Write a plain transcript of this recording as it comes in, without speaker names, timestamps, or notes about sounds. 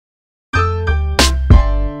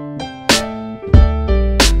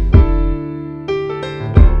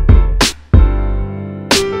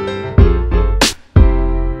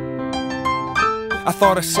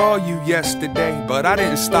thought I saw you yesterday, but I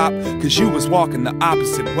didn't stop, cause you was walking the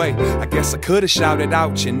opposite way. I guess I could've shouted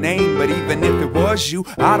out your name, but even if it was you,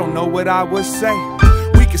 I don't know what I would say.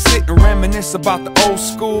 We could sit and reminisce about the old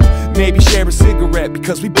school, maybe share a cigarette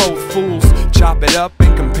because we both fools. Chop it up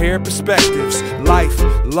and compare perspectives, life,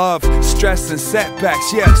 love, stress and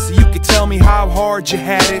setbacks. Yeah, so you could tell me how hard you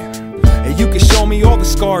had it, and you can show me all the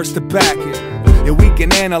scars to back it. And we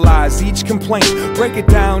can analyze each complaint, break it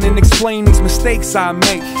down and explain these mistakes I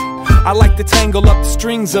make. I like to tangle up the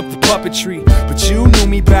strings of the puppetry, but you knew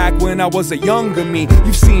me back when I was a younger me.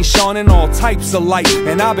 You've seen Sean in all types of light,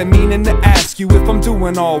 and I've been meaning to ask you if I'm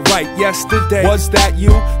doing alright. Yesterday, was that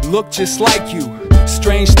you? Look just like you.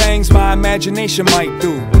 Strange things my imagination might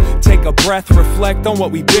do. Take a breath, reflect on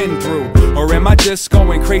what we've been through. Or am I just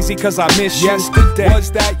going crazy cause I miss you? Yesterday,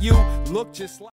 was that you? Look just like